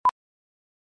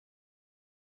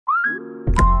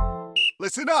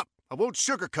Listen up. I won't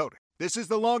sugarcoat it. This is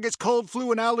the longest cold,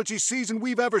 flu, and allergy season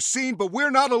we've ever seen, but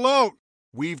we're not alone.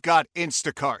 We've got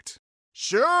Instacart.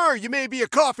 Sure, you may be a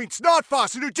coughing snot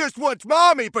faucet who just wants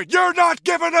mommy, but you're not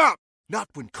giving up. Not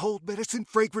when cold medicine,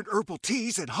 fragrant herbal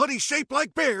teas, and honey shaped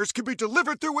like bears can be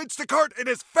delivered through Instacart in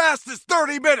as fast as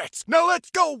 30 minutes. Now let's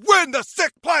go win the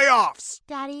sick playoffs.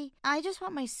 Daddy, I just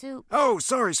want my soup. Oh,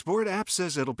 sorry, Sport. App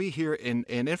says it'll be here in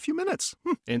a few minutes.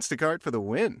 Instacart for the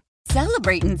win.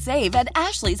 Celebrate and save at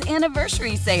Ashley's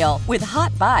Anniversary Sale. With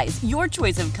Hot Buys, your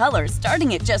choice of colors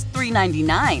starting at just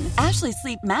 $3.99. Ashley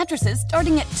Sleep mattresses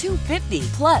starting at $2.50.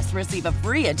 Plus, receive a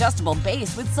free adjustable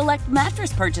base with select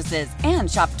mattress purchases. And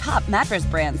shop top mattress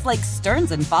brands like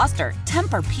Stearns & Foster,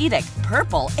 Tempur-Pedic,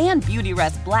 Purple, and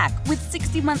Beautyrest Black with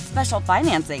 60-month special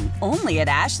financing. Only at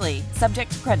Ashley.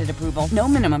 Subject to credit approval. No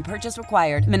minimum purchase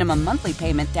required. Minimum monthly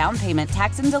payment, down payment,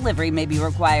 tax, and delivery may be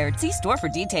required. See store for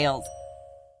details.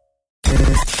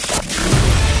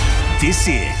 This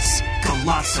is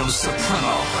Golazo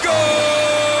Supremo. Go!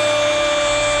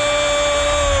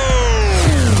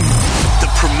 The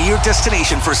premier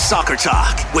destination for soccer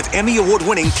talk with Emmy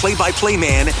Award-winning play-by-play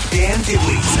man Dan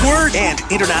Dibley. Squirt! And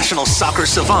international soccer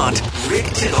savant Rick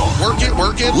Tittle.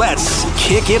 Work it. Let's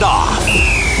kick it off.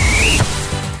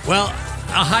 Well,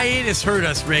 a hiatus hurt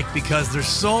us, Rick, because there's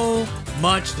so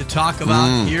much to talk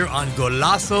about here on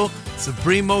Golazo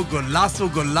Supremo. Golazo.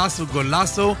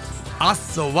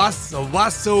 Aso.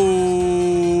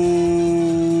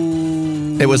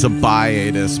 It was a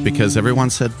bye-atus because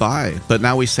everyone said bye, but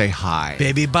now we say hi.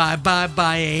 Baby, bye-atus.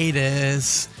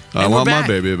 I want my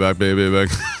baby back.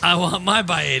 I want my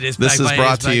bye-atus back. This is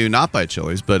brought to you not by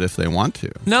Chili's, but if they want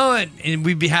to. No, and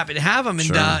we'd be happy to have them. And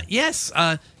sure. yes,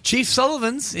 Chief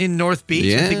Sullivan's in North Beach.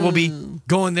 Yeah. I think we'll be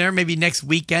going there maybe next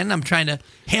weekend. I'm trying to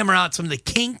hammer out some of the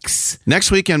kinks.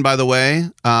 Next weekend, by the way,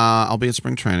 I'll be at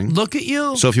spring training. Look at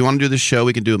you. So if you want to do the show,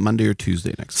 we can do it Monday or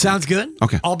Tuesday next week. Sounds good.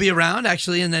 Okay. I'll be around,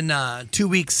 actually, and then 2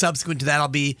 weeks subsequent to that, I'll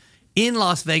be in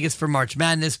Las Vegas for March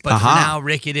Madness. But for now,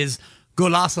 Rick, it is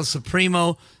Golazo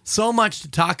Supremo. So much to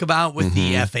talk about with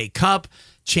the FA Cup,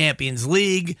 Champions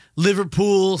League,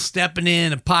 Liverpool stepping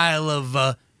in a pile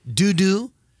of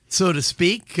doo-doo, so to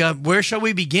speak. Where shall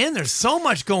we begin? There's so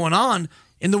much going on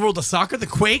in the world of soccer. The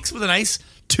Quakes with a nice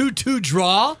 2-2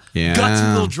 draw. Yeah.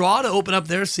 Gutsy little draw to open up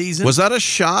their season. Was that a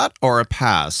shot or a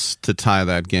pass to tie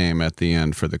that game at the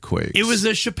end for the Quakes? It was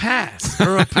a shapass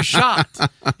or a shot.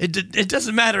 It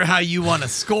doesn't matter how you want to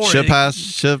score it.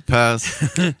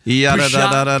 Shapass. Yeah.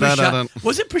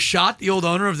 Was it Pashat, the old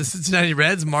owner of the Cincinnati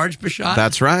Reds, Marge Pashat?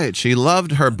 That's right. She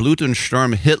loved her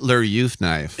Blutensturm Hitler youth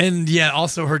knife. And yeah,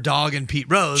 also her dog and Pete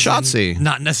Rose. Shotzi.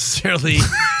 Not necessarily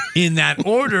in that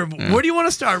order. Where do you want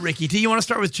to start, Ricky? Do you want to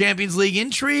start with Champions League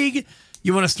intrigue?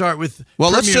 You want to start with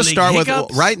let's Premier just League start hiccups?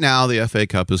 with right now. The FA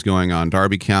Cup is going on.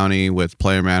 Derby County with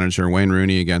player manager Wayne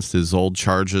Rooney against his old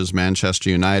charges, Manchester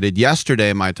United.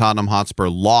 Yesterday, my Tottenham Hotspur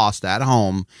lost at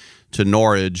home to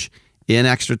Norwich in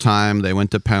extra time. They went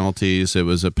to penalties. It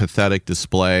was a pathetic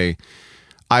display.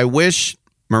 I wish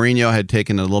Mourinho had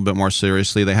taken it a little bit more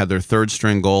seriously. They had their third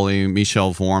string goalie,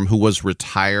 Michel Vorm, who was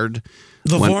retired.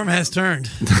 The form has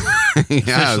turned.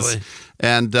 Yes. Officially.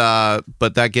 And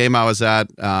but that game I was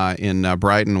at in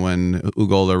Brighton when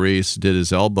Hugo Lloris did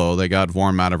his elbow, they got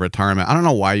Vorm out of retirement. I don't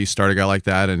know why you start a guy like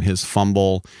that, and his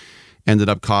fumble ended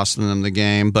up costing them the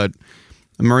game. But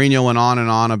Mourinho went on and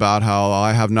on about how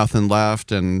I have nothing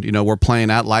left, and we're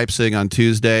playing at Leipzig on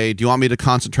Tuesday. Do you want me to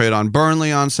concentrate on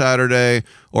Burnley on Saturday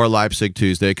or Leipzig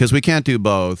Tuesday? Because we can't do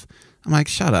both. I'm like,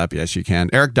 shut up. Yes, you can.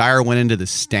 Eric Dyer went into the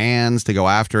stands to go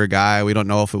after a guy. We don't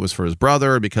know if it was for his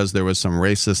brother or because there was some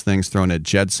racist things thrown at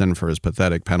Jedson for his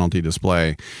pathetic penalty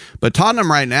display. But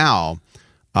Tottenham right now,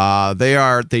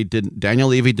 Daniel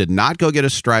Levy did not go get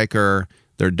a striker.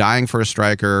 They're dying for a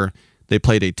striker. They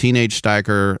played a teenage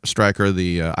striker,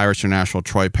 the Irish international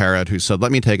Troy Parrott, who said,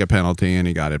 let me take a penalty, and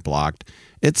he got it blocked.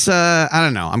 It's, I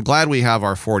don't know. I'm glad we have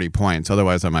our 40 points.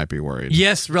 Otherwise, I might be worried.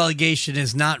 Yes, relegation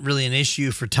is not really an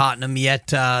issue for Tottenham, yet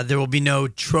there will be no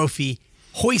trophy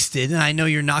hoisted. And I know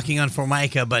you're knocking on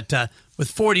Formica, but with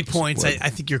 40 points, I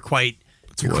think you're quite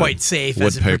safe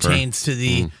as it pertains to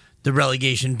the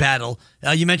relegation battle.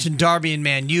 You mentioned Derby and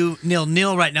Man U,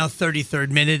 0-0 right now, 33rd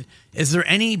minute. Is there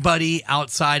anybody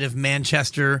outside of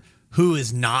Manchester who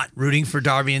is not rooting for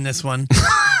Derby in this one?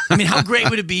 I mean, how great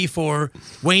would it be for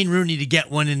Wayne Rooney to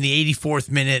get one in the 84th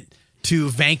minute to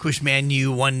vanquish Man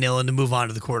U 1-0 and to move on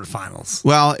to the quarterfinals?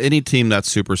 Well, any team that's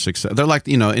super successful, they're like,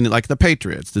 like the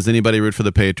Patriots. Does anybody root for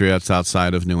the Patriots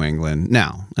outside of New England?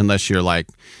 No, unless you're like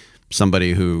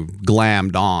somebody who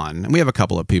glammed on. And we have a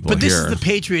couple of people But this here. is the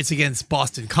Patriots against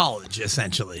Boston College,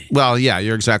 essentially. Well, yeah,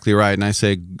 you're exactly right. And I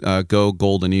say go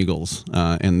Golden Eagles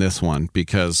in this one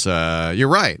because you're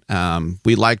right.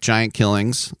 We like giant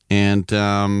killings, and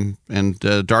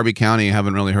Darby County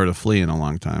haven't really heard a flea in a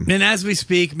long time. And as we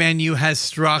speak, Man U has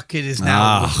struck. It is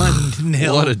now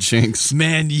 1-0. What a jinx.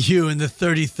 Man U in the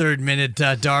 33rd minute.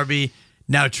 Derby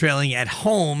now trailing at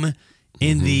home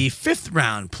in the 5th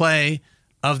round play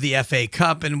of the FA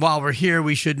Cup. And while we're here,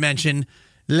 we should mention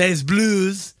Les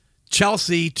Blues,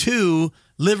 Chelsea 2,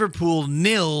 Liverpool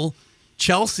 0.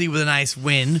 Chelsea with a nice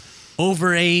win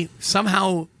over a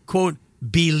somehow, quote,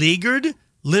 beleaguered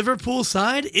Liverpool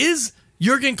side. Is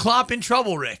Jurgen Klopp in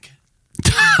trouble, Rick?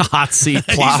 Hot seat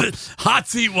Klopp. Hot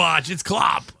seat watch. It's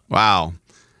Klopp. Wow.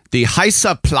 The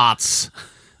Heisaplatz.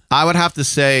 I would have to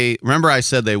say, remember I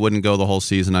said they wouldn't go the whole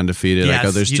season undefeated? Yes, I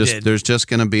go, did. There's just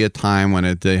going to be a time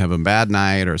when they have a bad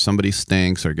night or somebody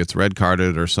stinks or gets red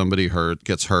carded or somebody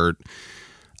gets hurt.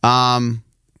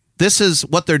 This is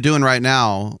what they're doing right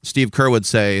now. Steve Kerr would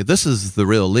say, this is the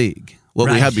real league. What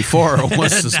we had before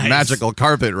was this Nice. magical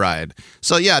carpet ride.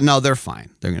 So, yeah, no, they're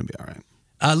fine. They're going to be all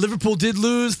right. Liverpool did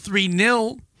lose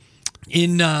 3-0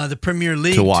 in the Premier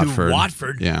League To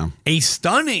Watford. Yeah. A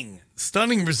stunning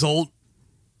result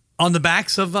on the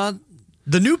backs of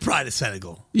the new pride of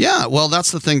Senegal. Yeah, well,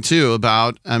 that's the thing, too,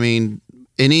 about, any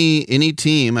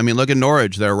team. Look at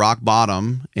Norwich. They're rock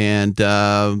bottom, and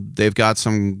they've got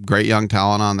some great young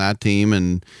talent on that team,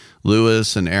 and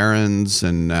Lewis and Aarons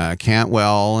and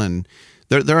Cantwell, and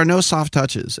there are no soft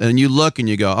touches. And you look and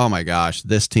you go, oh, my gosh,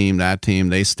 this team, that team,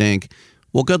 they stink.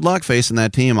 Well, good luck facing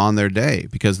that team on their day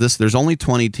because there's only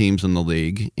 20 teams in the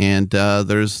league, and while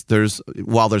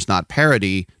there's not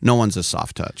parity, no one's a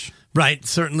soft touch. Right.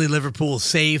 Certainly Liverpool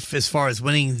safe as far as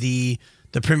winning the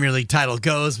Premier League title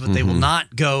goes, but they will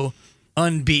not go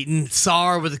unbeaten.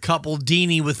 Sarr with a couple,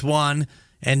 Deeney with one,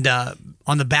 and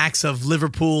on the backs of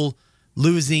Liverpool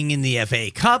losing in the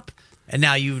FA Cup, and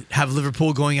now you have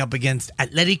Liverpool going up against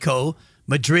Atletico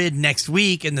Madrid next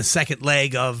week in the second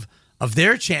leg of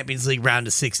their Champions League round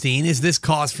of 16. Is this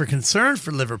cause for concern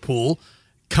for Liverpool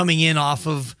coming in off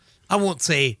of, I won't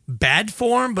say bad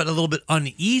form, but a little bit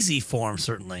uneasy form,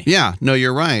 certainly? Yeah, no,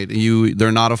 you're right.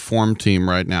 They're not a form team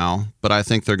right now, but I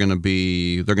think they're going to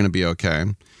be okay.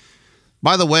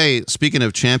 By the way, speaking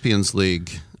of Champions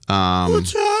League, The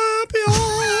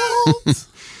champions!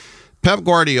 Pep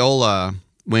Guardiola,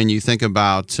 when you think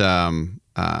about going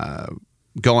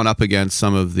up against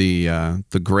some of the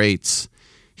greats,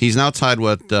 he's now tied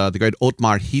with the great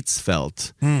Otmar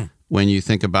Hitzfeld. When you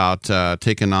think about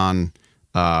taking on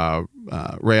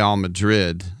Real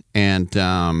Madrid, and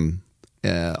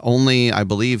I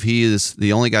believe he is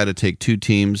the only guy to take two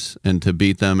teams and to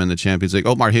beat them in the Champions League.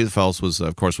 Otmar Hitzfeld was,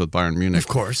 of course, with Bayern Munich, Of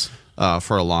course.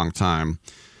 for a long time.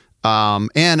 And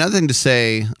another thing to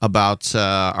say about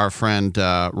our friend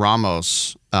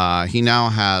Ramos, he now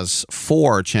has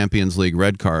 4 Champions League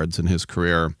red cards in his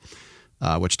career,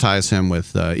 which ties him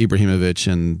with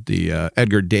Ibrahimovic and the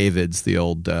Edgar Davids, the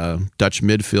old Dutch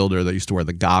midfielder that used to wear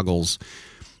the goggles.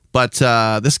 But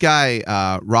this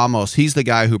guy, Ramos, he's the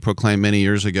guy who proclaimed many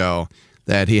years ago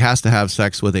that he has to have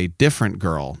sex with a different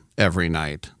girl every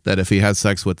night. That if he has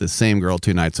sex with the same girl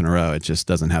 2 nights in a row, it just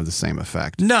doesn't have the same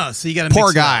effect. No, so you got to Poor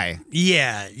mix guy.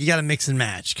 Yeah, you got to mix and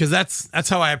match because that's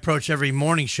how I approach every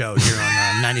morning show here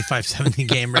on 95.7 The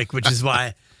Game, Rick, which is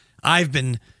why I've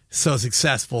been so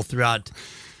successful throughout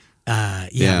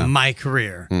my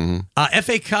career.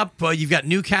 FA Cup, you've got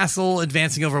Newcastle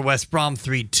advancing over West Brom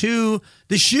 3-2.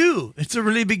 The shoe, it's a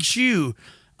really big shoe.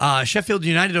 Sheffield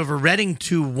United over Reading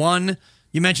 2-1.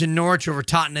 You mentioned Norwich over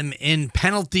Tottenham in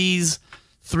penalties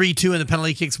 3-2, and the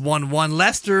penalty kicks 1-1.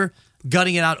 Leicester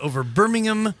gutting it out over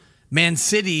Birmingham. Man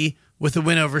City with a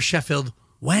win over Sheffield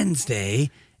Wednesday.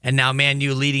 And now Man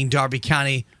U leading Derby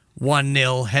County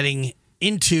 1-0 heading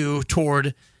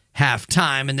toward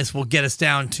halftime, and this will get us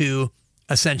down to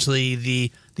essentially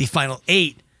the final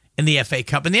 8 in the FA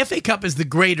Cup. And the FA Cup is the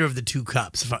greater of the 2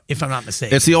 cups, if I'm not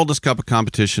mistaken. It's the oldest cup of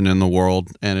competition in the world,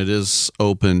 and it is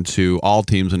open to all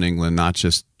teams in England, not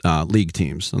just league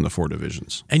teams in the 4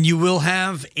 divisions. And you will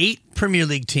have 8 Premier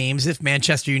League teams if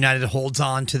Manchester United holds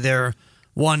on to their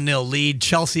 1-0 lead.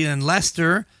 Chelsea and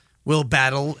Leicester will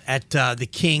battle at the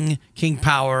King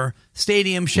Power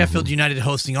Stadium. Sheffield United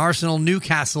hosting Arsenal.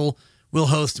 Newcastle will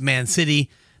host Man City.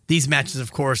 These matches,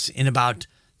 of course, in about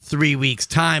 3 weeks'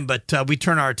 time. But we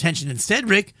turn our attention instead,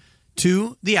 Rick,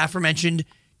 to the aforementioned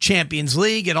Champions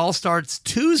League. It all starts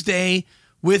Tuesday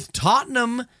with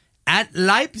Tottenham at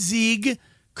Leipzig.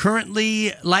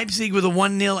 Currently, Leipzig with a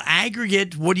 1-0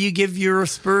 aggregate. What do you give your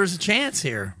Spurs a chance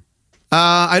here?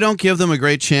 I don't give them a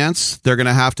great chance. They're going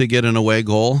to have to get an away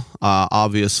goal,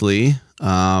 obviously.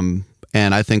 And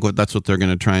I think that's what they're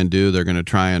going to try and do. They're going to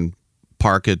try and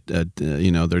park it at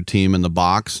their team in the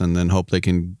box and then hope they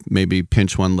can maybe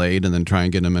pinch one late and then try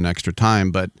and get them in extra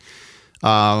time. But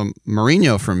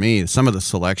Mourinho, for me, some of the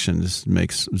selections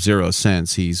makes zero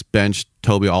sense. He's benched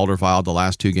Toby Alderweireld the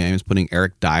last 2 games, putting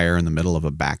Eric Dyer in the middle of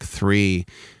a back 3.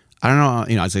 I don't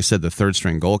know, as I said, the third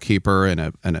string goalkeeper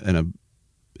and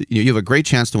you have a great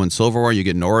chance to win silverware. You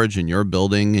get Norwich in your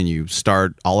building and you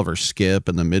start Oliver Skip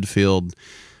in the midfield.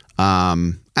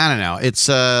 I don't know. It's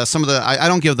some of the. I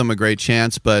don't give them a great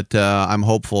chance, but I'm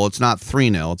hopeful. It's not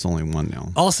 3-0. It's only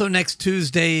 1-0. Also, next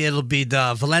Tuesday, it'll be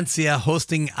the Valencia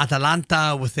hosting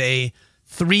Atalanta with a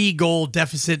 3-goal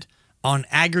deficit on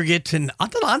aggregate. And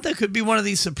Atalanta could be one of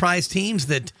these surprise teams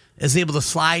that is able to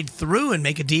slide through and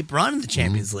make a deep run in the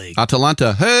Champions League.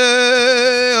 Atalanta.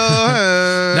 Hey, oh,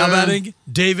 hey. Now batting,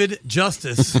 David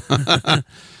Justice.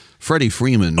 Freddie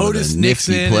Freeman Otis with a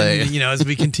nifty Nixon, play. and, as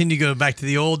we continue to go back to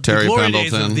the old Terry glory days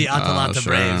Pendleton. of the Atalanta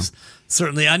Sure. Braves.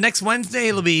 Certainly. Next Wednesday,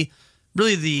 it'll be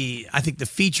really the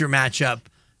feature matchup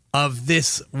of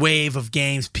this wave of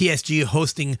games. PSG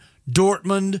hosting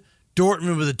Dortmund.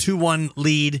 Dortmund with a 2-1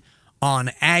 lead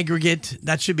on aggregate.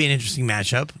 That should be an interesting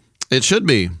matchup. It should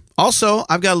be. Also,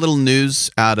 I've got a little news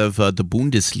out of the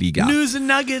Bundesliga. News and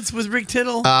nuggets with Rick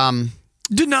Tittle.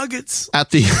 The Nuggets.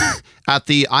 At the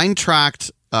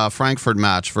Eintracht Frankfurt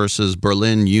match versus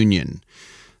Berlin Union.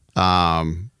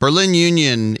 Berlin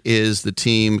Union is the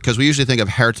team, because we usually think of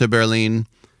Hertha Berlin.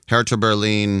 Hertha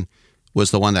Berlin was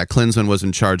the one that Klinsmann was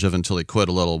in charge of until he quit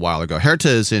a little while ago. Hertha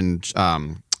is in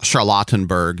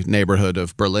Charlottenburg neighborhood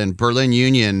of Berlin. Berlin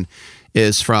Union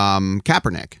is from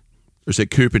Kaepernick. Or is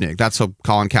it Köpenick? That's how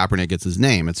Colin Kaepernick gets his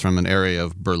name. It's from an area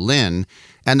of Berlin.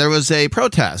 And there was a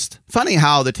protest. Funny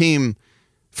how the team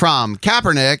from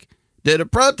Kaepernick did a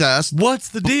protest. What's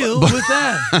the deal with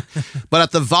that? But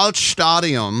at the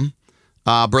Waldstadion,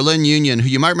 Berlin Union, who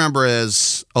you might remember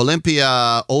as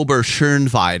Olympia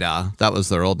Oberschönweide, that was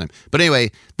their old name. But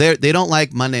anyway, they don't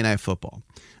like Monday Night Football.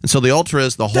 And so the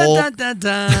Ultras, the whole...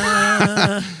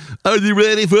 Are you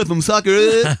ready for some soccer?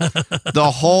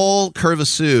 The whole Curva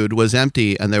Sud was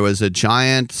empty, and there was a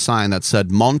giant sign that said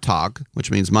Montag,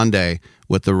 which means Monday,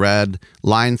 with the red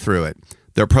line through it.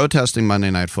 They're protesting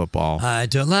Monday Night Football. I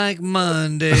don't like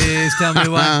Mondays. Tell me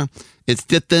why. It's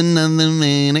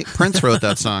Prince wrote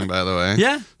that song, by the way.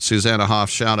 Yeah. Susanna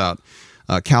Hoff, shout out.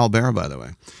 Cal Bear, by the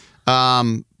way.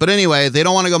 But anyway, they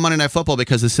don't want to go Monday Night Football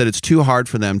because they said it's too hard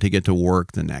for them to get to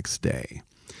work the next day.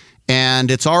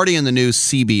 And it's already in the new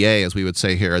CBA, as we would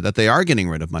say here, that they are getting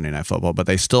rid of Monday Night Football, but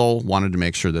they still wanted to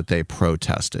make sure that they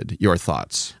protested. Your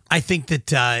thoughts? I think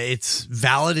that it's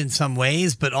valid in some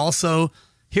ways, but also,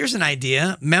 here's an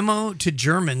idea. Memo to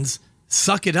Germans,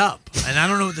 suck it up. And I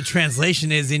don't know what the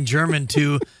translation is in German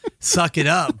to suck it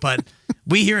up, but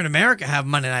we here in America have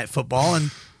Monday Night Football,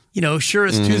 and sure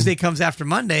as Tuesday comes after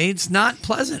Monday, it's not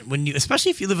pleasant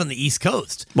especially if you live on the East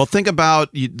Coast. Well, think about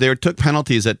they took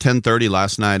penalties at 10:30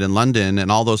 last night in London, and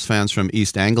all those fans from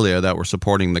East Anglia that were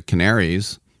supporting the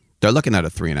Canaries, they're looking at a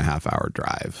 3.5-hour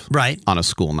drive, right, on a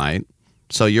school night.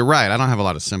 So you're right. I don't have a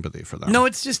lot of sympathy for them. No,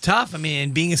 it's just tough. I mean,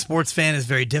 and being a sports fan is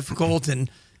very difficult, and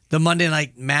the Monday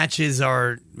night matches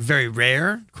are very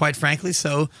rare, quite frankly.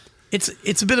 So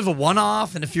it's a bit of a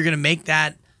one-off, and if you're going to make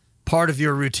that part of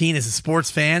your routine as a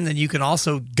sports fan, then you can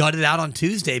also gut it out on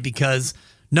Tuesday, because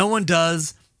no one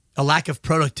does a lack of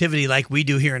productivity like we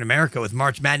do here in America with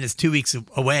March Madness 2 weeks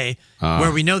away,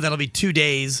 where we know that'll be 2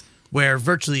 days where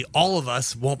virtually all of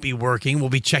us won't be working. We'll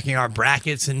be checking our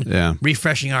brackets and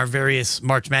refreshing our various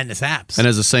March Madness apps. And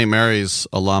as a St. Mary's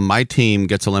alum, my team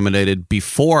gets eliminated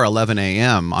before 11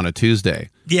 a.m. on a Tuesday.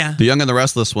 Yeah. The Young and the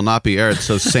Restless will not be aired,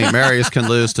 so St. Mary's can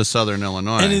lose to Southern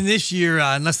Illinois. And in this year,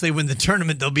 unless they win the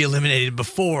tournament, they'll be eliminated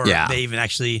before they even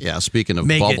actually speaking of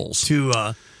make bubbles. it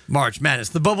to March Madness.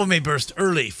 The bubble may burst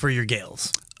early for your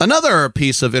Gales. Another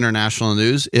piece of international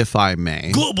news, if I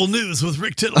may. Global news with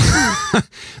Rick Tittle.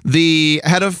 The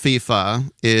head of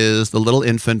FIFA is the little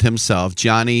infant himself,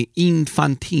 Gianni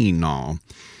Infantino.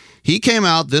 He came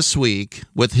out this week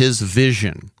with his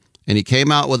vision, and he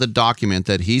came out with a document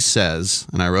that he says,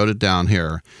 and I wrote it down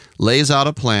here, lays out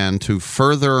a plan to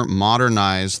further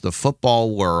modernize the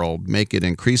football world, make it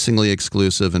increasingly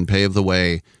exclusive, and pave the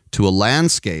way to a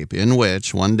landscape in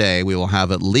which one day we will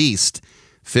have at least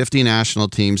 50 national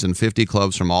teams and 50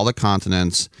 clubs from all the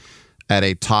continents at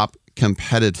a top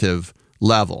competitive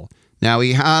level. Now,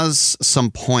 he has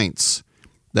some points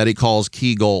that he calls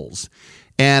key goals.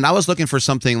 And I was looking for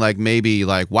something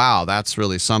wow, that's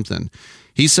really something.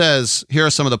 He says, here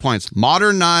are some of the points.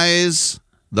 Modernize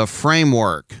the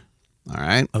framework All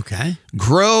right. Okay.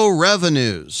 Grow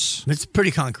revenues. It's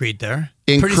pretty concrete there.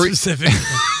 Pretty specific.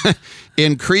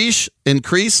 Increase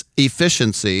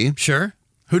efficiency. Sure.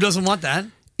 Who doesn't want that?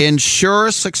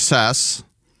 Ensure success.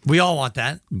 We all want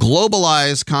that.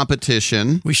 Globalize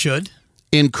competition. We should.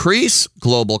 Increase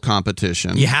global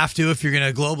competition. You have to if you're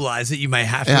going to globalize it. You might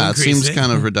have to Yeah, it increase seems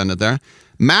kind of redundant there.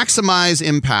 Maximize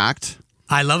impact.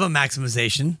 I love a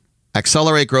maximization.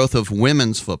 Accelerate growth of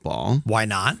women's football. Why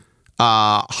not?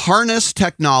 Harness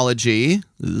technology.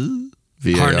 VAR.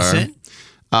 Harness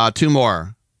it. Two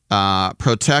more.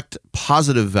 Protect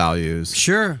positive values.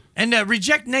 Sure. And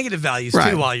reject negative values,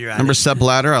 Right. too, while you're at Remember it. Sepp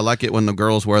Blatter? I like it when the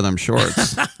girls wear them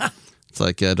shorts. It's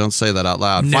like, don't say that out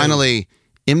loud. No. Finally,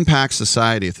 impact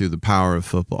society through the power of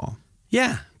football.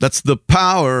 Yeah. That's the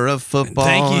power of football.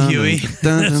 Thank you, Huey. Dun,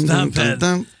 dun, That's dun, not dun, bad.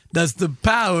 dun. That's the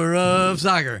power of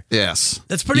soccer. Yes.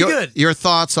 That's pretty good. Your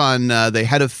thoughts on the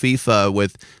head of FIFA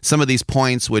with some of these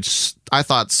points, which I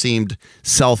thought seemed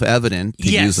self-evident, to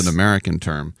Yes. use an American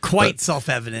term. Quite But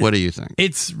self-evident. what do you think?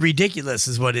 It's ridiculous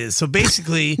is what it is. So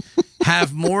basically,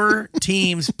 have more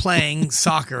teams playing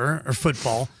soccer or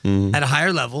football at a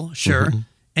higher level, sure,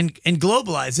 and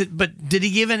globalize it. But did he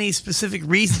give any specific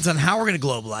reasons on how we're going to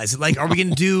globalize it? Like, are we going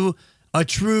to do a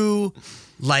true,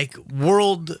 like,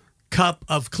 World Cup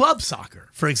of club soccer,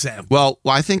 for example? Well,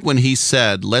 I think when he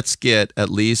said, let's get at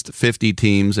least 50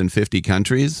 teams in 50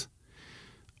 countries,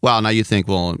 well, now you think,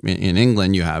 well, in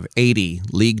England, you have 80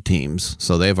 league teams,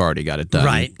 so they've already got it done.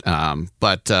 Right.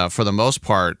 But for the most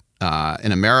part,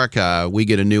 in America, we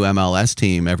get a new MLS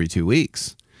team every 2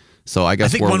 weeks. So I guess I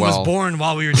think we're one well. was born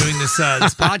while we were doing this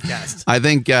this podcast. I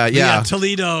think, Yeah,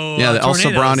 Toledo. Yeah, the El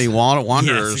Tornadoes. Sobrani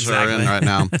Wanderers Yes, are in exactly. right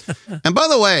now. And by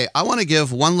the way, I want to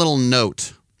give one little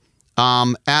note.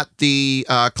 At the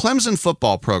Clemson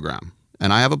football program,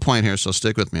 and I have a point here, so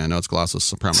stick with me. I know it's Golazo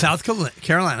Supremo. South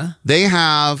Carolina. They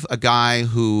have a guy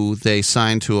who they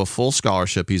signed to a full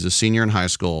scholarship. He's a senior in high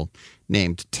school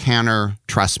named Tanner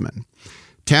Tressman.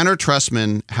 Tanner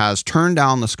Tressman has turned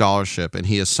down the scholarship, and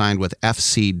he is signed with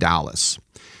FC Dallas.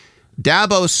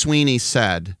 Dabo Sweeney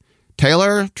said,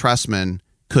 Taylor Tressman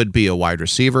could be a wide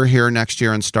receiver here next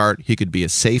year and start. He could be a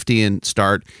safety and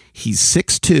start. He's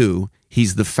 6'2".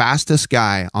 He's the fastest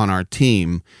guy on our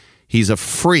team. He's a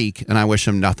freak, and I wish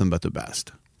him nothing but the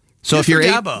best. So Good if you're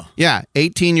for Dabo.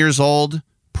 18 years old,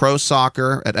 pro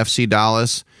soccer at FC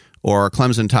Dallas or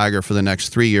Clemson Tiger for the next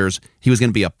 3 years, he was going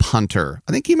to be a punter.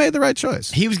 I think he made the right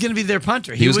choice. He was going to be their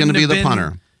punter. He was going to be wouldn't the have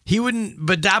punter. He wouldn't,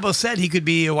 but Dabo said he could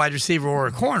be a wide receiver or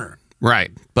a corner.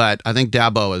 Right. But I think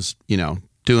Dabo is,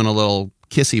 doing a little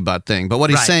kissy butt thing. But what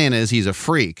he's Right. saying is he's a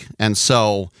freak. And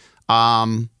so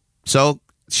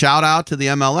shout out to the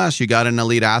MLS. You got an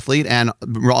elite athlete, and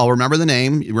I'll remember the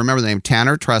name. You remember the name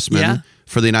Tanner Tressman Yeah.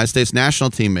 for the United States national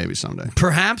team maybe someday.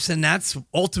 Perhaps, and that's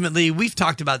ultimately, we've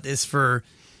talked about this for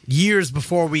years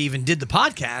before we even did the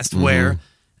podcast, where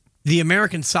the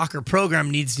American soccer program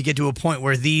needs to get to a point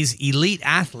where these elite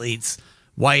athletes,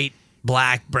 white,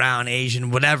 black, brown, Asian,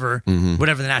 whatever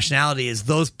the nationality is,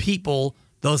 those people,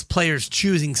 those players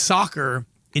choosing soccer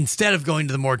instead of going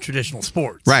to the more traditional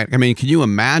sports. Right. I mean, can you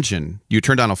imagine you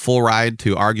turn down a full ride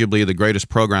to arguably the greatest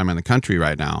program in the country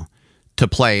right now to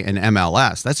play in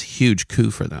MLS? That's a huge coup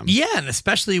for them. Yeah, and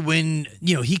especially when,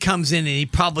 he comes in and he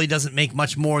probably doesn't make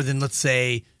much more than, let's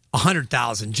say,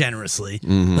 100,000 generously.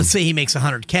 Let's say he makes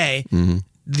 100K.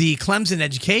 The Clemson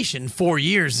education, 4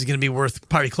 years, is going to be worth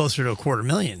probably closer to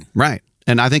 $250,000. Right.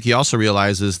 And I think he also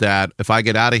realizes that if I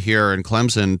get out of here in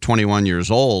Clemson 21 years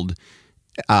old,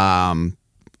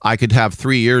 I could have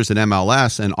 3 years in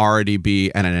MLS and already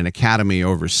be at an academy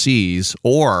overseas,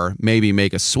 or maybe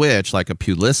make a switch like a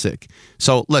Pulisic.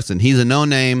 So listen, he's a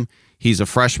no-name. He's a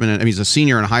freshman. I mean, he's a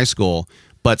senior in high school.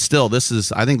 But still,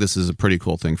 I think this is a pretty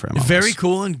cool thing for MLS. Very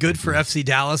cool and good for FC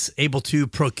Dallas, able to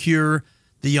procure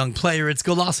the young player. It's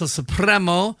Golazo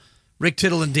Supremo, Rick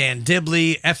Tittle and Dan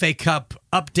Dibley. FA Cup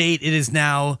update. It is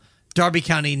now Derby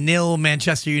County 0,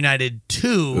 Manchester United 2,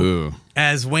 Ooh.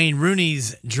 as Wayne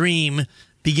Rooney's dream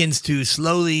begins to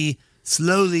slowly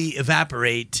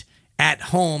evaporate at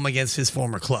home against his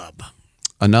former club.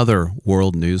 Another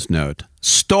world news note.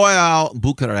 Steaua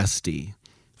Bucharesti.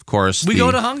 Of course, We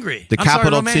go to Hungary. The I'm sorry,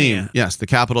 capital Romania. team. Yes, the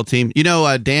capital team.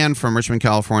 Dan from Richmond,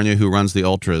 California, who runs the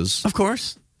Ultras. Of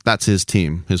course. That's his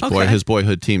team. His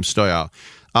boyhood team, Steaua.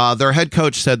 Their head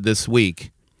coach said this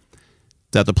week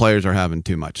that the players are having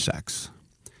too much sex.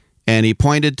 And he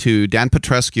pointed to Dan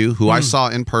Petrescu, who I saw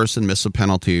in person miss a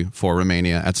penalty for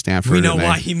Romania at Stanford. We know in a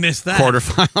why he missed that.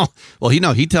 quarterfinal. Well,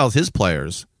 he tells his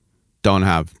players don't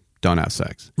have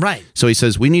sex. Right. So he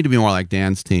says we need to be more like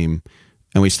Dan's team,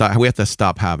 and we have to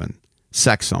stop having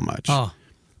sex so much. Oh.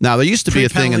 Now, there used to be a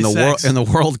thing in Pre-penalty the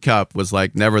World Cup was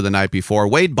like never the night before.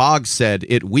 Wade Boggs said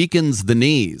it weakens the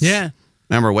knees. Yeah.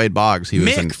 Remember Wade Boggs? He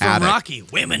was an Mick from addict. Rocky.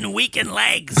 Women weaken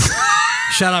legs.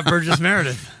 Shout out Burgess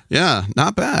Meredith. Yeah,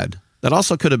 not bad. That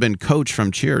also could have been Coach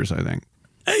from Cheers, I think.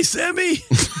 Hey, Sammy.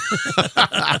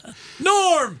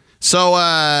 Norm.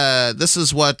 So this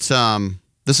is what's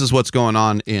going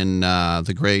on in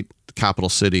the great capital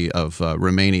city of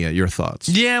Romania. Your thoughts?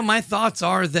 Yeah, my thoughts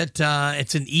are that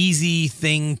it's an easy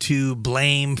thing to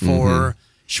blame for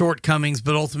shortcomings,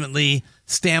 but ultimately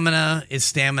stamina is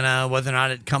stamina, whether or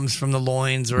not it comes from the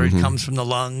loins or it comes from the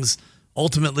lungs.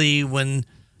 Ultimately, when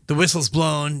the whistle's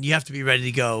blown, you have to be ready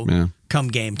to go come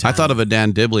game time. I thought of a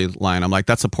Dan Dibley line. I'm like,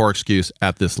 that's a poor excuse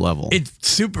at this level. It's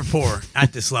super poor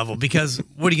at this level because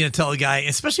what are you going to tell a guy,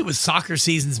 especially with soccer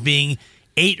seasons being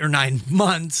 8 or 9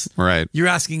 months, right? You're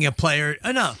asking a player,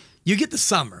 no, you get the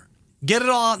summer. Get it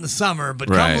all out in the summer, but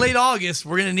Right. come late August,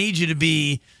 we're going to need you to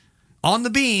be on the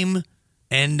beam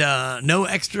and no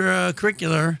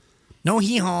extracurricular, no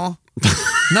hee-haw,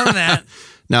 none of that.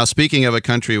 Now, speaking of a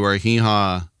country where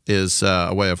hee-haw is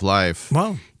a way of life,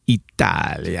 Well,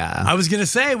 Italia. I was going to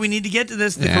say, we need to get to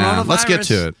this. The Yeah, coronavirus. let's get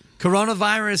to it.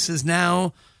 Coronavirus is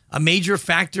now a major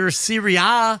factor. Serie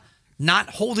A not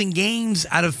holding games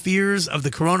out of fears of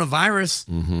the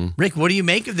coronavirus. Rick, what do you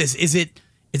make of this? Is it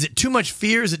too much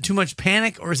fear? Is it too much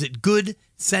panic? Or is it good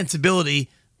sensibility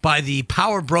by the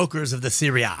power brokers of the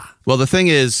Serie A? Well, the thing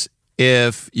is,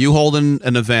 if you hold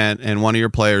an event and one of your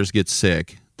players gets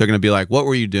sick, they're going to be like, what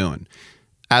were you doing?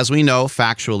 As we know,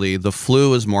 factually, the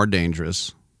flu is more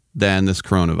dangerous than this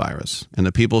coronavirus. And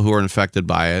the people who are infected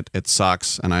by it, it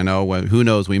sucks. And I know, who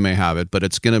knows, we may have it, but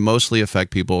it's going to mostly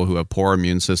affect people who have poor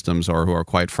immune systems or who are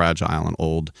quite fragile and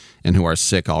old and who are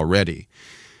sick already.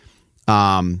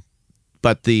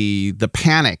 But the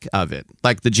panic of it,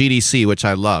 like the GDC, which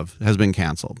I love, has been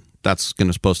canceled. That's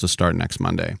supposed to start next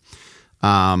Monday.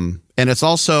 And it's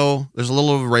also, there's a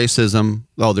little of racism.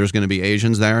 Oh, there's going to be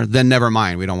Asians there? Then never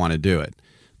mind. We don't want to do it.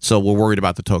 So we're worried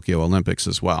about the Tokyo Olympics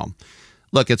as well.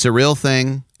 Look, it's a real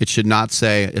thing. It should not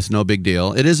say it's no big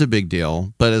deal. It is a big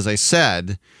deal. But as I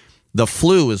said, the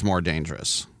flu is more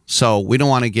dangerous. So we don't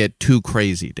want to get too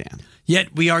crazy, Dan.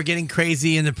 Yet we are getting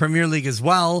crazy in the Premier League as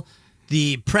well.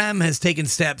 The Prem has taken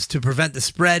steps to prevent the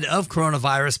spread of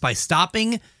coronavirus by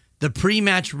stopping the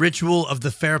pre-match ritual of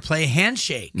the fair play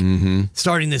handshake.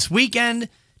 Starting this weekend,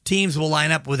 teams will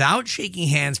line up without shaking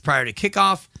hands prior to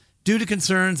kickoff due to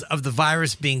concerns of the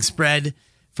virus being spread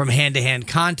from hand-to-hand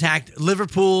contact.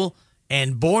 Liverpool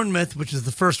and Bournemouth, which is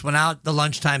the first one out, the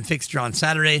lunchtime fixture on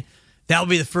Saturday, that will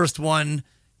be the first one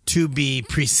to be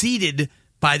preceded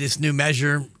by this new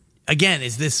measure. Again,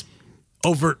 is this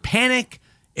overt panic?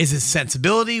 Is this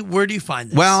sensibility? Where do you find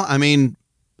this? Well, I mean,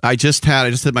 I just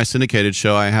did my syndicated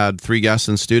show. I had 3 guests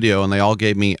in studio, and they all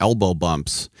gave me elbow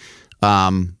bumps.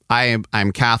 I'm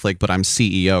Catholic, but I'm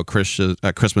CEO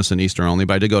Christmas and Easter only.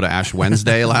 But I did go to Ash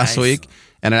Wednesday last week,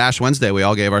 and at Ash Wednesday, we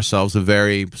all gave ourselves a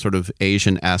very sort of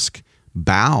Asian-esque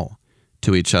bow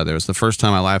to each other. It's the first time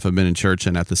in my life I've been in church,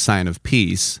 and at the sign of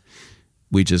peace,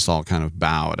 we just all kind of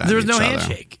bowed at each other. There was no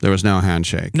handshake. There was no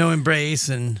handshake. No embrace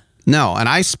and... No, and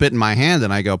I spit in my hand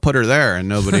and I go, put her there, and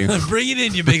nobody... Bring it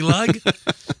in, you big lug.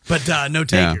 But no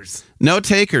takers. Yeah. No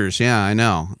takers, yeah, I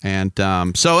know. And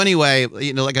so anyway,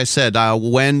 like I said,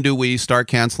 when do we start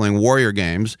canceling Warrior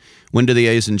games? When do the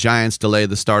A's and Giants delay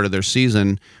the start of their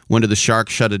season? When do the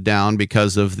Sharks shut it down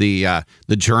because of the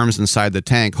germs inside the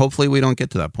tank? Hopefully we don't get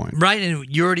to that point. Right, and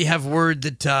you already have word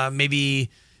that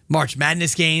maybe March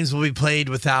Madness games will be played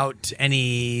without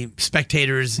any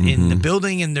spectators in the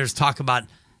building, and there's talk about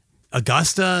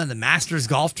Augusta and the Masters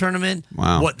golf tournament,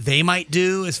 what they might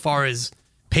do as far as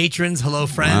patrons, hello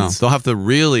friends. Wow. They'll have to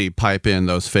really pipe in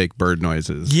those fake bird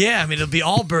noises. Yeah, I mean, it'll be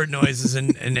all bird noises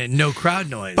and no crowd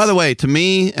noise. By the way, to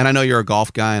me, and I know you're a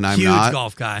golf guy and I'm not. Huge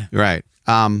golf guy. Right.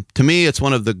 To me, it's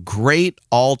one of the great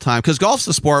all-time, because golf's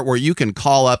the sport where you can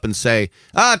call up and say,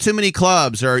 too many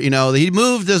clubs, or, he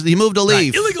moved a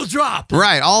leaf. Right. Illegal drop.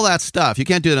 Right, all that stuff. You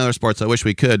can't do it in other sports. I wish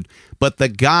we could. But the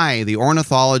guy, the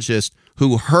ornithologist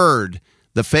who heard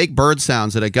the fake bird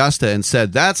sounds at Augusta and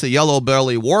said, that's a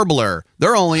yellow-belly warbler.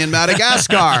 They're only in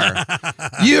Madagascar.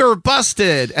 You're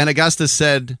busted. And Augusta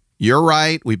said, you're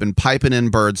right. We've been piping in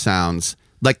bird sounds.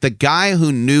 Like the guy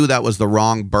who knew that was the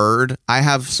wrong bird, I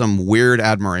have some weird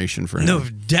admiration for him. No,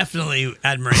 definitely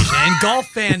admiration. And golf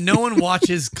fan, no one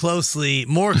watches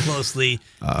more closely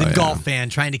than golf fan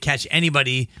trying to catch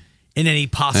anybody in any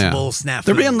possible snafu.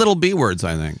 They're being little B words,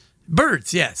 I think.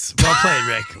 Birds, yes. Well played,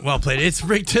 Rick. Well played. It's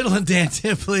Rick Tittle and Dan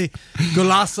Tipley.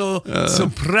 Golazo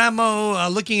Supremo.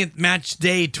 Looking at match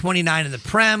day 29 in the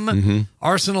Prem.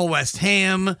 Arsenal, West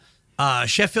Ham.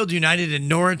 Sheffield United and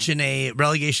Norwich in a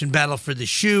relegation battle for the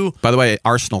shoe. By the way,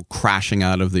 Arsenal crashing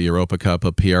out of the Europa Cup,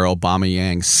 a Pierre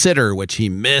Aubameyang sitter, which he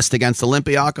missed against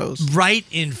Olympiacos. Right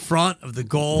in front of the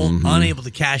goal, unable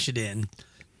to cash it in.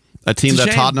 A team It's a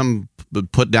that shame. Tottenham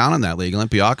put down in that league.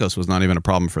 Olympiacos was not even a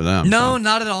problem for them. No, so.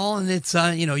 not at all. And it's,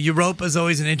 Europa is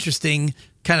always an interesting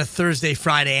kind of Thursday,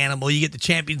 Friday animal. You get the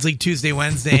Champions League Tuesday,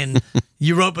 Wednesday, and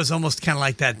Europa's almost kind of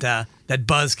like that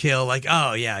buzzkill, like,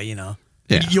 oh, yeah.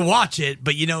 You watch it,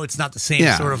 but it's not the same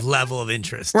sort of level of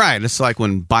interest. Right. It's like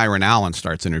when Byron Allen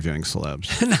starts interviewing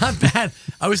celebs. Not bad.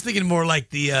 I was thinking more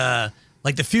like the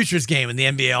futures game in the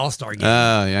NBA All-Star game.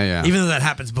 Yeah. Even though that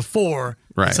happens before,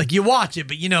 Right. It's like you watch it,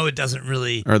 but it doesn't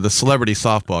really. Or the celebrity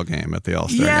softball game at the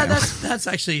All-Star game. That's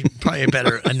actually probably a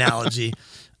better analogy.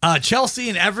 Chelsea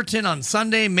and Everton on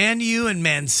Sunday, Man U and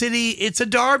Man City. It's a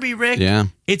derby, Rick. Yeah.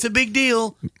 It's a big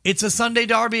deal. It's a Sunday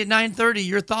derby at 9:30.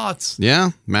 Your thoughts?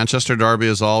 Yeah, Manchester derby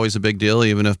is always a big deal,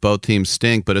 even if both teams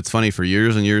stink. But it's funny, for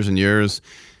years and years and years,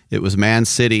 it was Man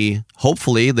City.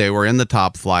 Hopefully, they were in the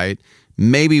top flight.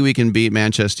 Maybe we can beat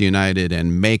Manchester United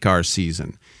and make our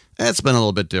season. It's been a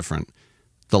little bit different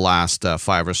the last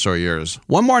 5 or so years.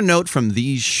 One more note from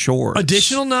these shores.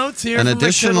 Additional notes here. An from Rick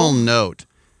additional Tittle? note.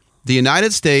 The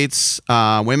United States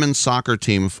women's soccer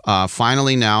team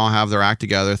finally now have their act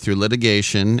together through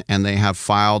litigation, and they have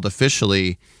filed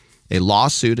officially a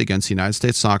lawsuit against the United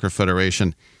States Soccer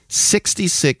Federation,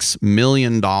 $66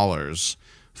 million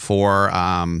for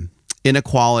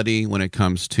inequality when it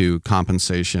comes to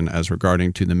compensation as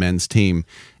regarding to the men's team.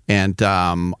 And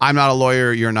I'm not a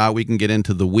lawyer, you're not. We can get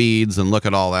into the weeds and look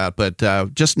at all that, but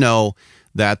just know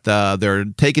that they're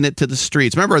taking it to the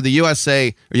streets. Remember, the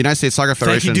USA, or United States Soccer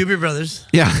Federation. Thank you, Doobie Brothers.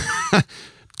 Yeah.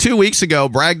 2 weeks ago,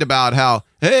 bragged about how,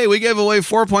 hey, we gave away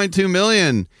 $4.2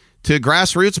 million to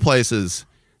grassroots places.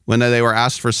 When they were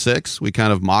asked for $6 million, we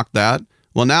kind of mocked that.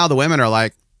 Well, now the women are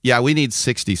like, yeah, we need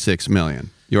 $66 million.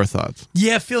 Your thoughts?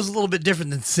 Yeah, it feels a little bit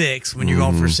different than 6 when you're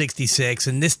going for 66.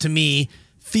 And this, to me,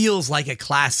 feels like a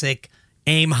classic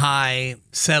aim high,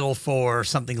 settle for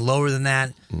something lower than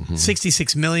that.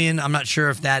 66 million. I'm not sure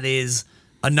if that is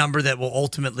a number that will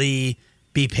ultimately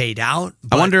be paid out.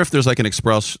 I wonder if there's like an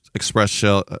express. How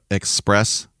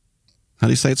do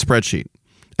you say it? Spreadsheet.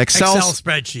 Excel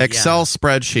spreadsheet. Excel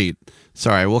spreadsheet.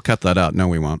 Sorry, we'll cut that out. No,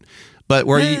 we won't. But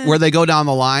where they go down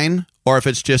the line, or if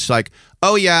it's just like,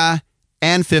 oh yeah,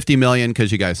 and 50 million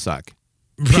because you guys suck.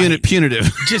 Right.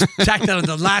 Punitive. Just tack that on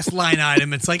the last line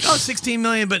item. It's like, 16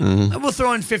 million, but we'll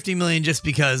throw in 50 million just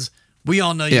because we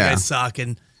all know you guys suck,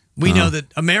 and we know that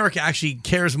America actually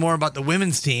cares more about the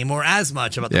women's team, or as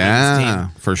much about the women's team. Yeah,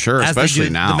 for sure, as especially they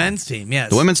do now. The men's team, yes.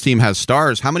 The women's team has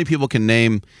stars. How many people can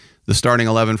name the starting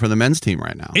 11 for the men's team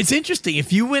right now? It's interesting.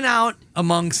 If you went out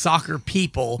among soccer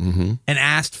people and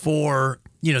asked for,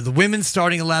 the women's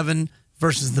starting 11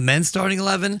 versus the men's starting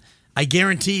 11, I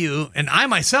guarantee you, and I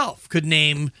myself could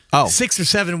name 6 or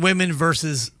 7 women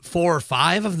versus 4 or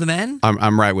 5 of the men.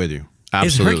 I'm right with you.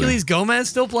 Absolutely. Is Hercules Gomez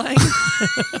still playing?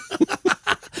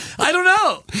 I don't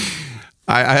know.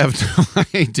 I have no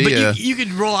idea. But you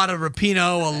could roll out a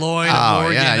Rapinoe, a Lloyd, a Oh,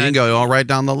 Morgan. yeah, you can go all right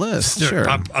down the list. Sure.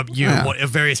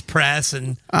 Various press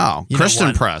and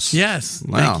Kristen Press. Yes,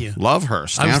 Wow, thank you. love her,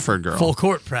 Stanford girl. Full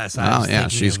court press.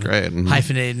 She's great.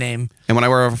 Hyphenated name. And when I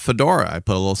wear a fedora, I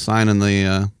put a little sign in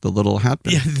the little hat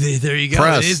bit. Yeah, there you go.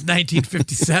 Press. It is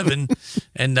 1957,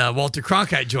 and Walter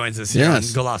Cronkite joins us here on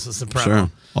Golazo Supremo. Sure.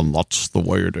 And that's the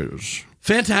way it is.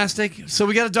 Fantastic. So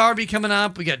we got a derby coming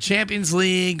up. We got Champions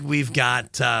League. We've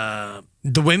got the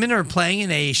women are playing in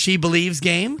a She Believes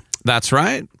game. That's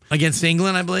right. Against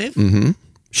England, I believe. Mm-hmm.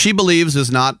 She Believes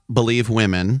is not Believe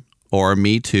Women or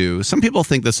Me Too. Some people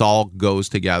think this all goes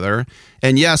together.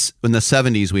 And yes, in the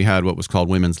 70s, we had what was called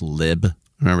Women's Lib.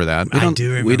 Remember that? I do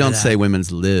remember We don't that. say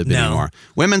Women's Lib anymore.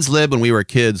 Women's Lib, when we were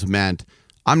kids, meant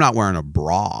I'm not wearing a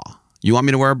bra. You want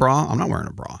me to wear a bra? I'm not wearing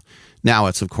a bra. Now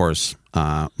it's, of course,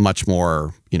 much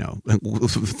more,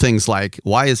 things like,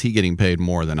 why is he getting paid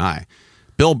more than I?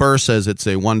 Bill Burr says it's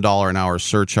a $1 an hour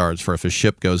surcharge for if a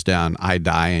ship goes down, I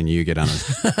die and you get on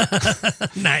a...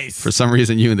 Nice. For some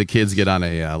reason, you and the kids get on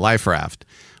a life raft.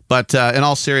 But in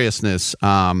all seriousness,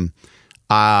 I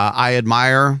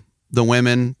admire the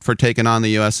women for taking on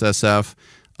the USSF.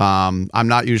 I'm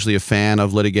not usually a fan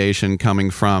of litigation coming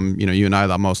from, you and I,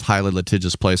 the most highly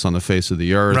litigious place on the face of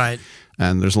the earth. Right.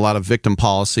 And there's a lot of victim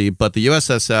policy. But the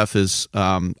USSF is,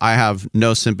 I have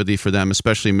no sympathy for them,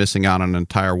 especially missing out on an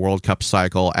entire World Cup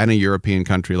cycle and a European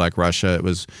country like Russia. It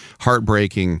was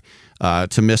heartbreaking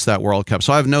to miss that World Cup.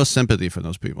 So I have no sympathy for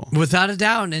those people. Without a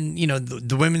doubt. And,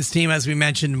 the women's team, as we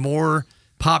mentioned, more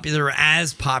popular,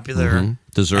 as popular.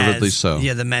 Deservedly as, so.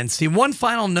 Yeah, the men's team. One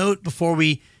final note before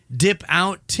we dip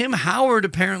out. Tim Howard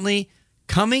apparently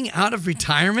coming out of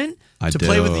retirement to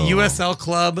play with the USL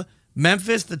club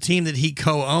Memphis, the team that he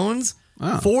co-owns.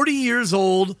 40 years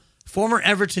old, former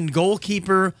Everton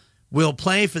goalkeeper, will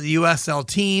play for the USL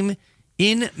team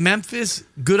in Memphis.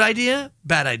 Good idea?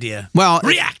 Bad idea? Well,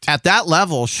 react. At that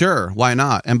level, sure. Why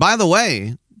not? And by the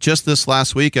way, just this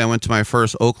last week, I went to my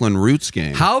first Oakland Roots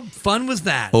game. How fun was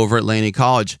that? Over at Laney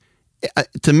College.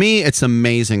 To me, it's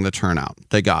amazing the turnout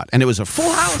they got. And it was a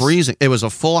full house. Freezing. It was a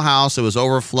full house. It was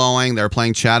overflowing. They were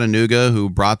playing Chattanooga, who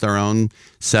brought their own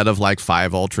set of like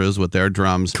 5 ultras with their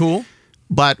drums. Cool.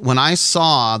 But when I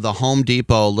saw the Home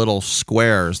Depot little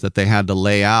squares that they had to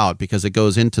lay out because it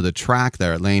goes into the track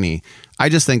there at Laney, I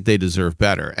just think they deserve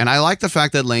better. And I like the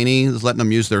fact that Laney is letting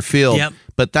them use their field,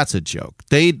 but that's a joke.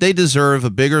 They deserve a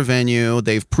bigger venue.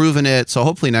 They've proven it. So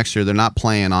hopefully next year they're not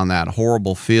playing on that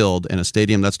horrible field in a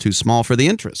stadium that's too small for the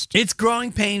interest. It's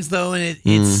growing pains, though, and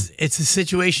it's a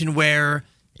situation where,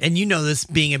 and you know this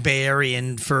being a Bay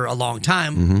Arean for a long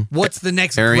time, what's the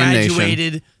next Aryan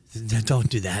graduated... Nation. Don't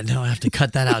do that. No, I have to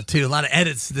cut that out, too. A lot of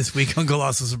edits this week on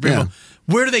Golazo Supremo. Yeah.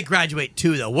 Where do they graduate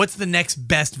to, though? What's the next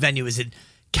best venue? Is it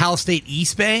Cal State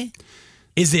East Bay?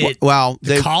 Is it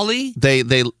Collie?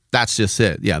 That's just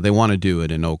it. Yeah, they want to do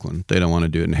it in Oakland. They don't want to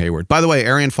do it in Hayward. By the way,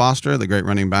 Arian Foster, the great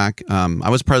running back, I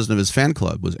was president of his fan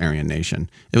club, was Aryan Nation.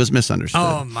 It was misunderstood.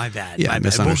 Oh, my bad. Yeah,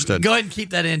 misunderstood. Go ahead and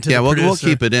keep that in. Yeah, we'll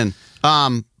keep it in.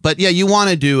 But yeah, you want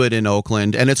to do it in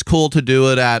Oakland, and it's cool to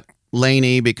do it at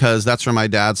Laney because that's where my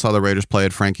dad saw the Raiders play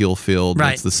at Frank Ewell Field.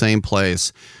 Right. It's the same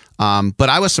place. But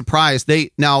I was surprised.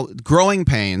 Now, growing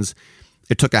pains,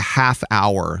 it took a half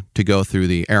hour to go through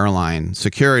the airline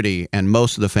security, and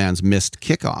most of the fans missed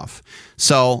kickoff.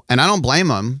 So, and I don't blame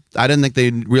them. I didn't think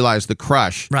they realized the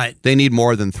crush. Right. They need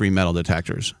more than 3 metal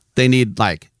detectors. They need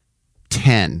like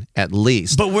 10 at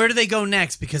least. But where do they go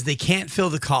next? Because they can't fill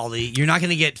the Collie. You're not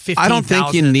going to get 15,000 I don't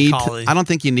think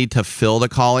you need to fill the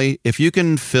Collie. If you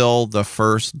can fill the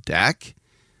first deck,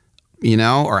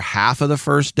 or half of the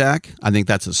first deck, I think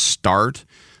that's a start.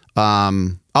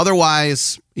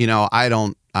 Otherwise, I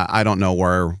don't know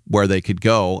where they could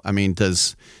go. I mean,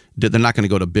 they're not going to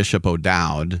go to Bishop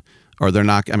O'Dowd, or they're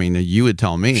not. I mean, you would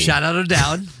tell me. Shout out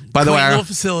O'Dowd. By the way, little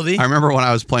facility. I remember when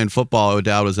I was playing football,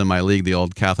 O'Dowd was in my league, the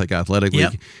old Catholic Athletic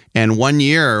League. And one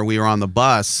year we were on the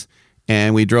bus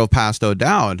and we drove past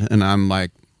O'Dowd, and I'm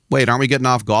like, wait, aren't we getting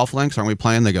off golf links? Aren't we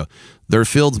playing? They go, their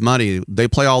field's muddy. They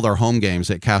play all their home games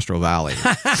at Castro Valley.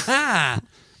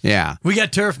 Yeah. We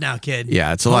got turf now, kid.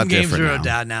 Yeah, it's a lot different now. Home games are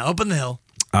O'Dowd now. Up on the hill.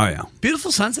 Oh, yeah.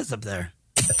 Beautiful sunsets up there.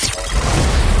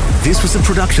 This was a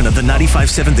production of the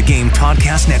 95.7 The Game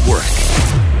Podcast Network.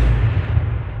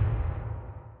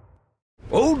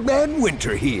 Old Man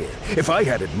Winter here. If I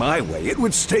had it my way, it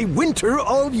would stay winter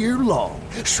all year long.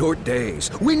 Short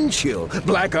days, wind chill,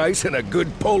 black ice, and a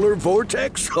good polar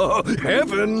vortex. Oh,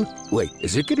 heaven. Wait,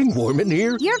 is it getting warm in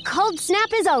here? Your cold snap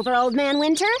is over, Old Man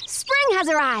Winter. Spring has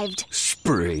arrived.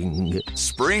 Spring.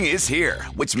 Spring is here,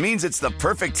 which means it's the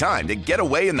perfect time to get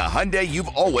away in the Hyundai you've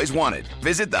always wanted.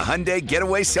 Visit the Hyundai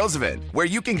Getaway Sales Event, where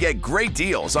you can get great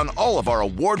deals on all of our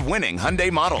award-winning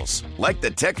Hyundai models, like the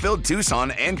tech-filled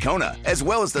Tucson and Kona, as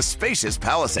well as the spacious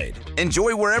Palisade.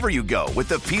 Enjoy wherever you go with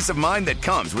the peace of mind that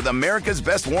comes with America's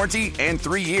best warranty and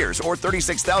 3 years or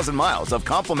 36,000 miles of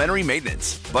complimentary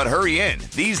maintenance. But hurry in,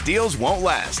 these deals won't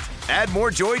last. Add more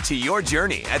joy to your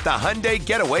journey at the Hyundai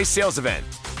Getaway Sales Event.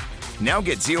 Now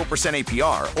get 0%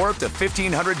 APR or up to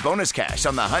 $1,500 bonus cash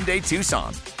on the Hyundai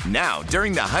Tucson. Now,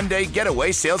 during the Hyundai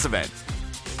Getaway Sales Event.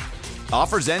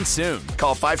 Offers end soon.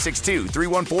 Call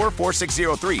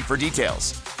 562-314-4603 for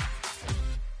details.